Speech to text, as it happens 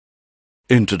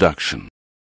Introduction.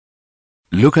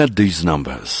 Look at these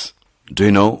numbers. Do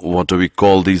you know what do we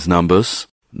call these numbers?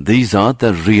 These are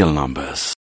the real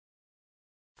numbers.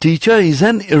 Teacher, is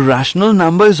an irrational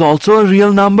number is also a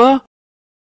real number?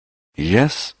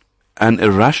 Yes, an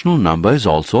irrational number is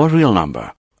also a real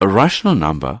number. A rational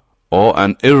number or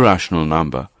an irrational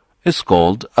number is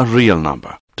called a real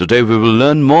number. Today we will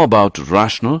learn more about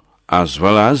rational as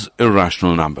well as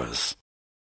irrational numbers.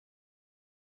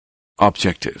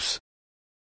 Objectives.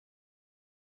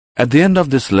 At the end of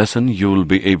this lesson, you will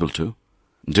be able to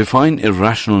define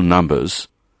irrational numbers,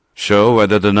 show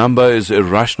whether the number is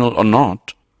irrational or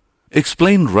not,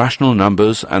 explain rational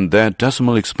numbers and their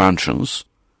decimal expansions,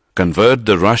 convert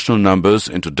the rational numbers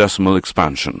into decimal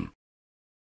expansion.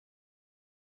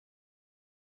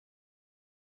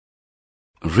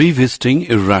 Revisiting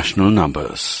irrational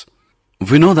numbers.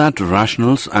 We know that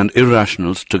rationals and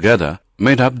irrationals together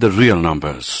made up the real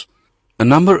numbers. A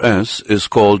number S is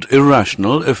called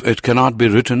irrational if it cannot be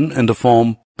written in the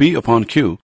form P upon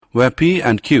Q, where P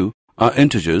and Q are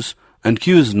integers and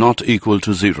Q is not equal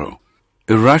to 0.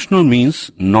 Irrational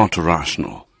means not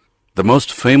rational. The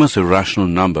most famous irrational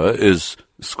number is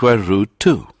square root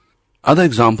 2. Other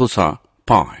examples are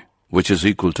pi, which is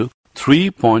equal to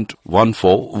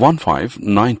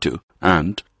 3.141592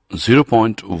 and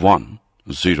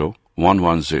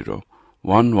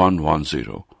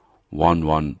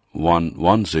 0.1011011101110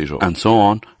 and so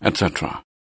on, etc.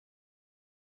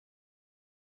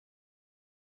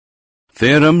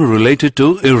 Theorem related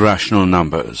to irrational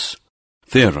numbers.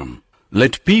 Theorem.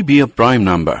 Let P be a prime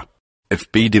number. If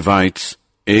P divides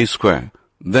A square,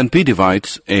 then P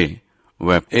divides A,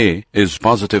 where A is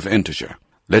positive integer.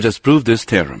 Let us prove this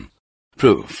theorem.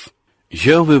 Proof.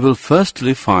 Here we will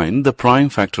firstly find the prime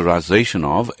factorization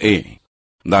of A.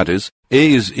 That is,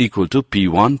 A is equal to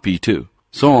P1, P2,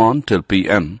 so on till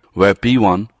Pn, where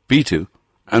P1, P2,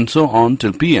 and so on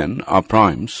till Pn are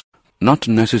primes, not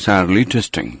necessarily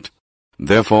distinct.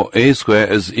 Therefore, A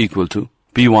square is equal to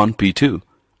P1, P2,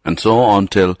 and so on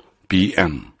till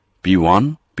Pn.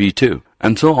 P1, P2,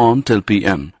 and so on till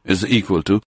Pn is equal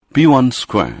to P1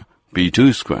 square,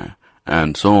 P2 square,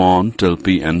 and so on till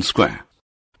Pn square.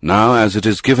 Now, as it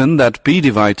is given that P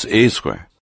divides A square,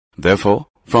 therefore,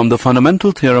 from the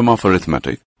fundamental theorem of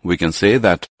arithmetic, we can say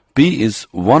that P is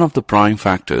one of the prime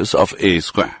factors of A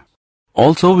square.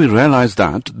 Also, we realize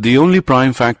that the only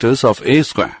prime factors of A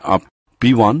square are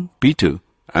P1, P2,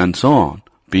 and so on,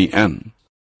 Pn.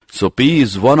 So, P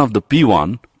is one of the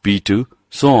P1, P2,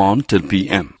 so on till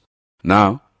Pn.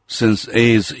 Now, since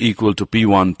A is equal to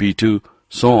P1, P2,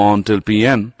 so on till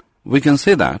Pn, we can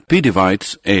say that P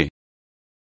divides A.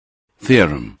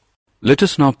 Theorem. Let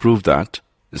us now prove that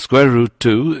square root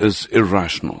 2 is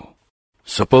irrational.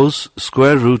 Suppose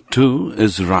square root 2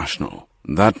 is rational.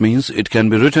 That means it can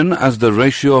be written as the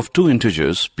ratio of two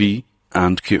integers P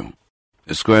and Q.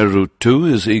 Square root 2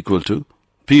 is equal to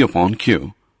P upon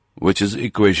Q, which is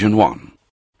equation 1,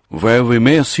 where we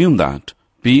may assume that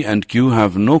P and Q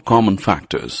have no common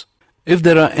factors. If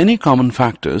there are any common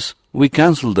factors, we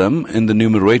cancel them in the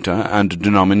numerator and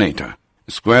denominator.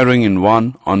 Squaring in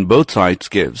 1 on both sides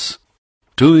gives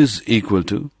 2 is equal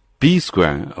to P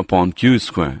square upon Q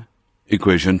square,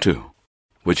 equation 2,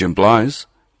 which implies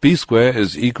P square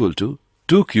is equal to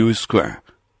 2Q square,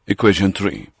 equation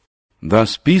 3.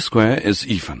 Thus, P square is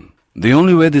even. The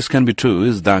only way this can be true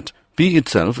is that P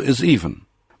itself is even.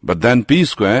 But then P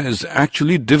square is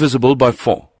actually divisible by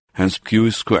 4, hence Q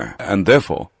square, and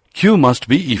therefore Q must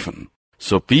be even.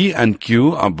 So P and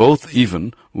Q are both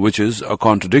even, which is a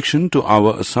contradiction to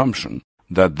our assumption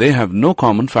that they have no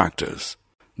common factors.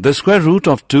 The square root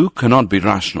of 2 cannot be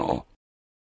rational.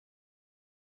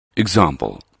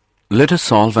 Example. Let us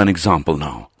solve an example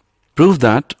now. Prove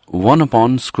that 1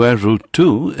 upon square root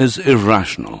 2 is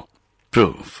irrational.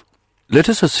 Proof. Let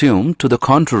us assume to the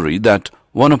contrary that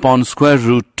 1 upon square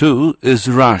root 2 is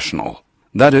rational.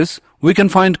 That is, we can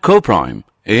find coprime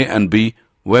A and B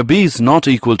where B is not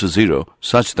equal to 0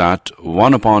 such that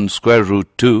 1 upon square root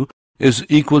 2 is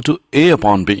equal to A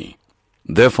upon B.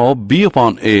 Therefore, B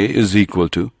upon A is equal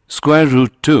to square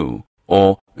root 2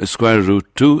 or square root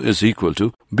 2 is equal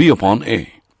to B upon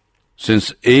A.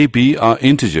 Since A, B are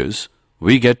integers,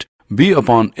 we get B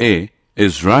upon A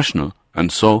is rational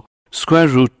and so square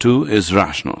root 2 is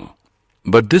rational.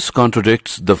 But this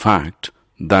contradicts the fact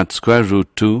that square root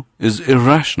 2 is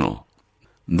irrational.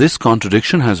 This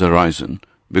contradiction has arisen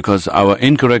because our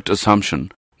incorrect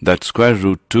assumption that square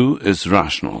root 2 is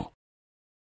rational.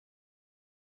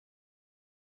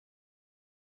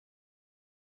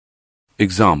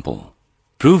 Example.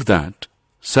 Prove that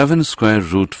 7 square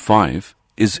root 5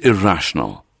 is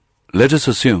irrational. Let us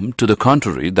assume to the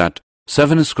contrary that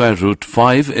 7 square root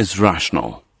 5 is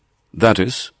rational. That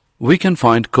is, we can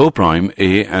find coprime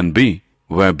A and B,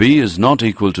 where B is not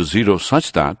equal to 0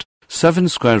 such that 7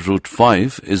 square root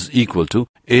 5 is equal to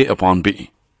A upon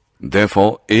B.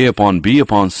 Therefore, A upon B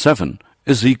upon 7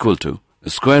 is equal to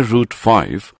square root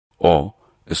 5, or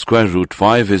square root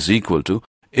 5 is equal to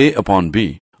A upon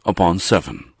B upon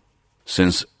 7.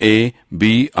 Since A,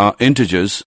 B are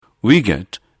integers, we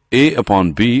get A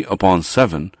upon B upon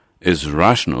 7 is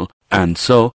rational, and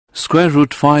so square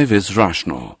root 5 is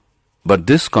rational. But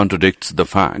this contradicts the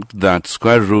fact that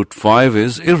square root 5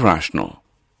 is irrational.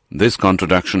 This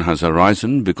contradiction has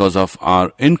arisen because of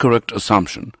our incorrect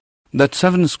assumption that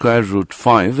 7 square root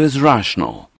 5 is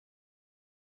rational.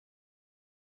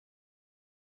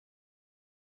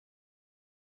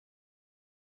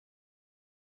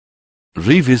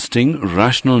 Revisiting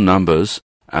rational numbers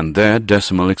and their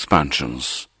decimal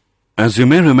expansions. As you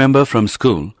may remember from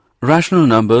school, rational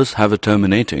numbers have a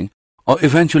terminating or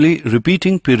eventually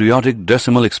repeating periodic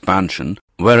decimal expansion,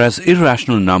 whereas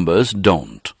irrational numbers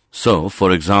don't. So,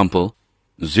 for example,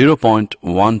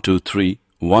 0.123,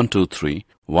 123,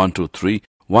 123,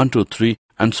 123,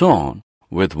 and so on,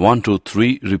 with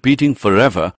 123 repeating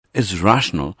forever is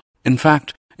rational. In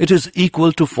fact, it is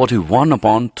equal to 41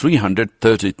 upon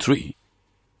 333.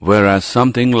 Whereas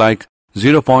something like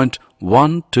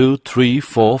 0.1, 2, 3,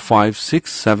 4, 5,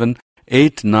 6, 7,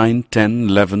 8, 9, 10,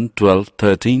 11, 12,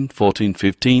 13, 14,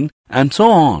 15, and so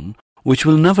on, which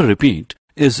will never repeat,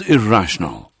 is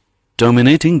irrational.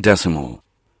 Terminating decimal.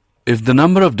 If the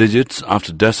number of digits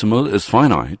after decimal is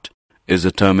finite, is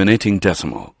a terminating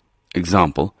decimal.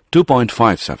 Example,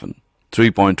 2.57,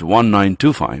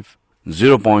 3.1925,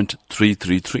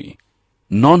 0.333.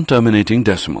 Non-terminating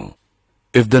decimal.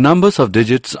 If the numbers of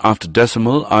digits after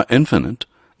decimal are infinite,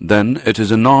 then it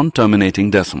is a non-terminating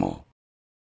decimal.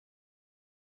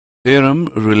 Theorem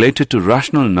related to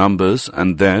rational numbers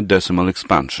and their decimal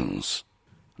expansions.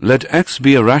 Let x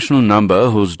be a rational number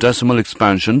whose decimal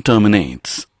expansion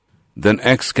terminates. Then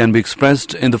x can be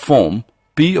expressed in the form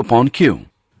p upon q,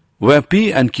 where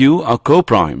p and q are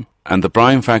coprime and the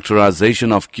prime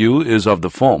factorization of q is of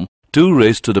the form 2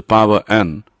 raised to the power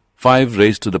n, 5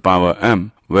 raised to the power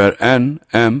m, where n,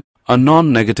 m are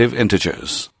non-negative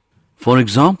integers. For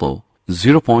example,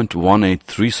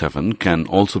 0.1837 can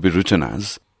also be written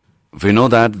as, we know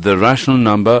that the rational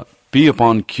number p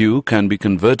upon q can be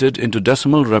converted into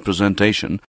decimal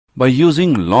representation by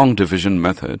using long division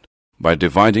method by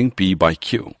dividing p by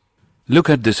q. Look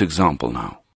at this example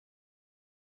now.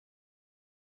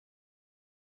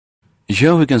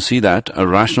 Here we can see that a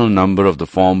rational number of the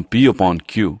form p upon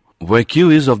q, where q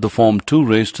is of the form 2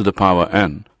 raised to the power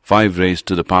n, 5 raised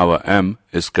to the power m,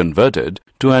 is converted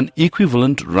to an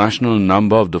equivalent rational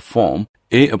number of the form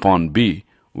a upon b,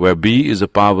 where b is a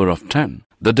power of 10.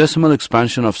 The decimal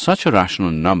expansion of such a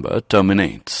rational number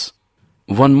terminates.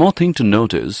 One more thing to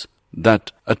note is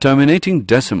that a terminating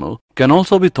decimal can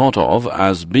also be thought of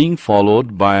as being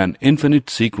followed by an infinite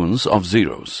sequence of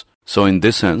zeros. So in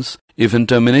this sense, even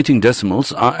terminating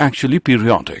decimals are actually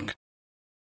periodic.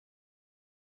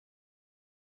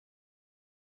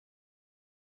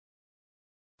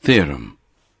 Theorem.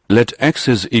 Let x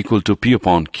is equal to p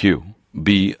upon q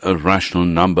be a rational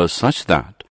number such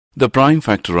that the prime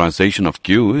factorization of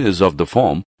q is of the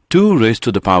form 2 raised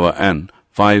to the power n,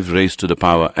 5 raised to the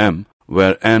power m,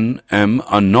 where n, m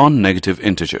are non-negative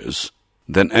integers.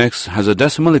 Then x has a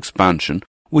decimal expansion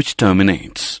which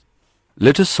terminates.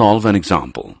 Let us solve an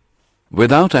example.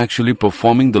 Without actually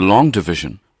performing the long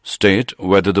division, state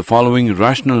whether the following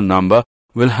rational number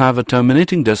will have a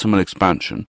terminating decimal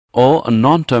expansion or a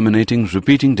non-terminating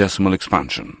repeating decimal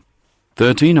expansion.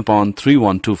 13 upon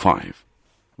 3125.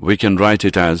 We can write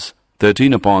it as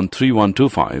 13 upon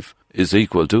 3125 is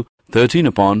equal to 13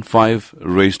 upon 5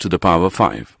 raised to the power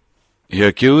 5.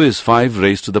 Here q is 5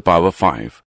 raised to the power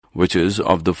 5, which is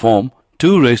of the form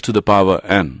 2 raised to the power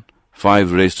n,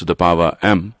 5 raised to the power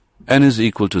m, n is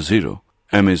equal to 0,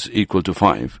 m is equal to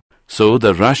 5. So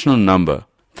the rational number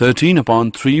 13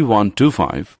 upon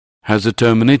 3125 has a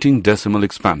terminating decimal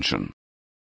expansion.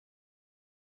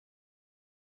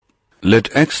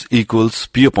 Let x equals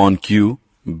p upon q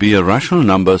be a rational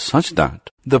number such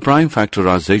that the prime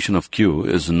factorization of q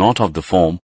is not of the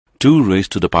form 2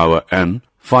 raised to the power n,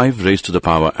 5 raised to the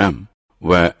power m,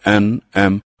 where n,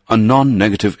 m are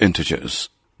non-negative integers.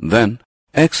 Then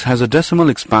x has a decimal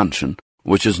expansion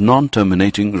which is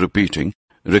non-terminating, repeating,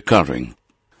 recurring.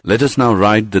 Let us now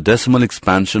write the decimal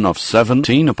expansion of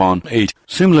 17 upon 8.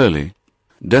 Similarly,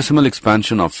 decimal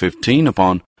expansion of 15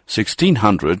 upon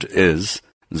 1600 is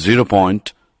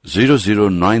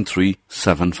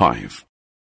 0.009375.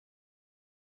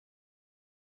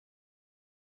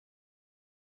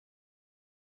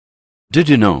 Did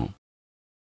you know?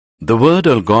 The word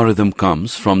algorithm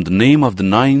comes from the name of the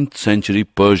 9th century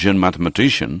Persian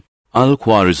mathematician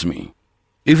Al-Khwarizmi.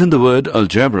 Even the word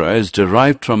algebra is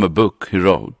derived from a book he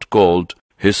wrote called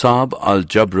Hisab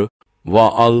al-Jabr wa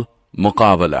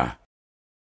al-Muqawala.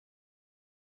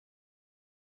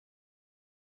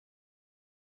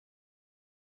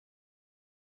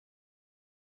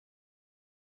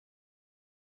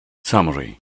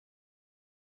 Summary.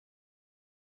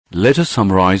 Let us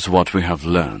summarize what we have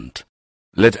learned.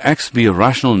 Let x be a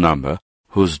rational number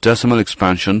whose decimal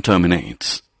expansion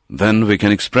terminates. Then we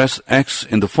can express x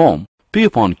in the form p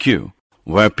upon q,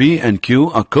 where p and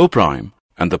q are co-prime,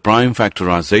 and the prime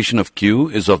factorization of q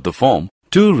is of the form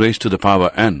 2 raised to the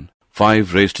power n,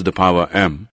 5 raised to the power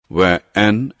m, where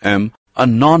n, m are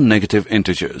non-negative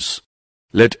integers.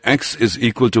 Let x is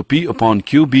equal to p upon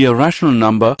q be a rational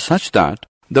number such that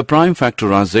the prime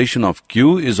factorization of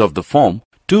q is of the form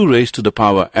 2 raised to the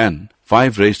power n,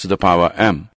 5 raised to the power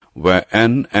m, where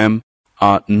n, m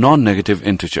are non-negative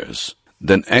integers.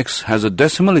 Then x has a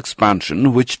decimal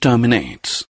expansion which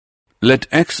terminates. Let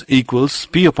x equals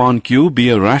p upon q be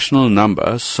a rational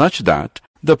number such that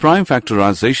the prime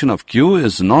factorization of q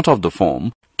is not of the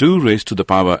form 2 raised to the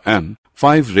power n,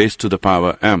 5 raised to the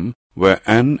power m, where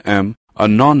n, m are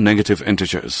non-negative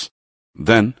integers.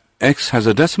 Then x has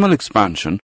a decimal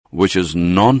expansion which is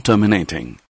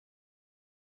non-terminating.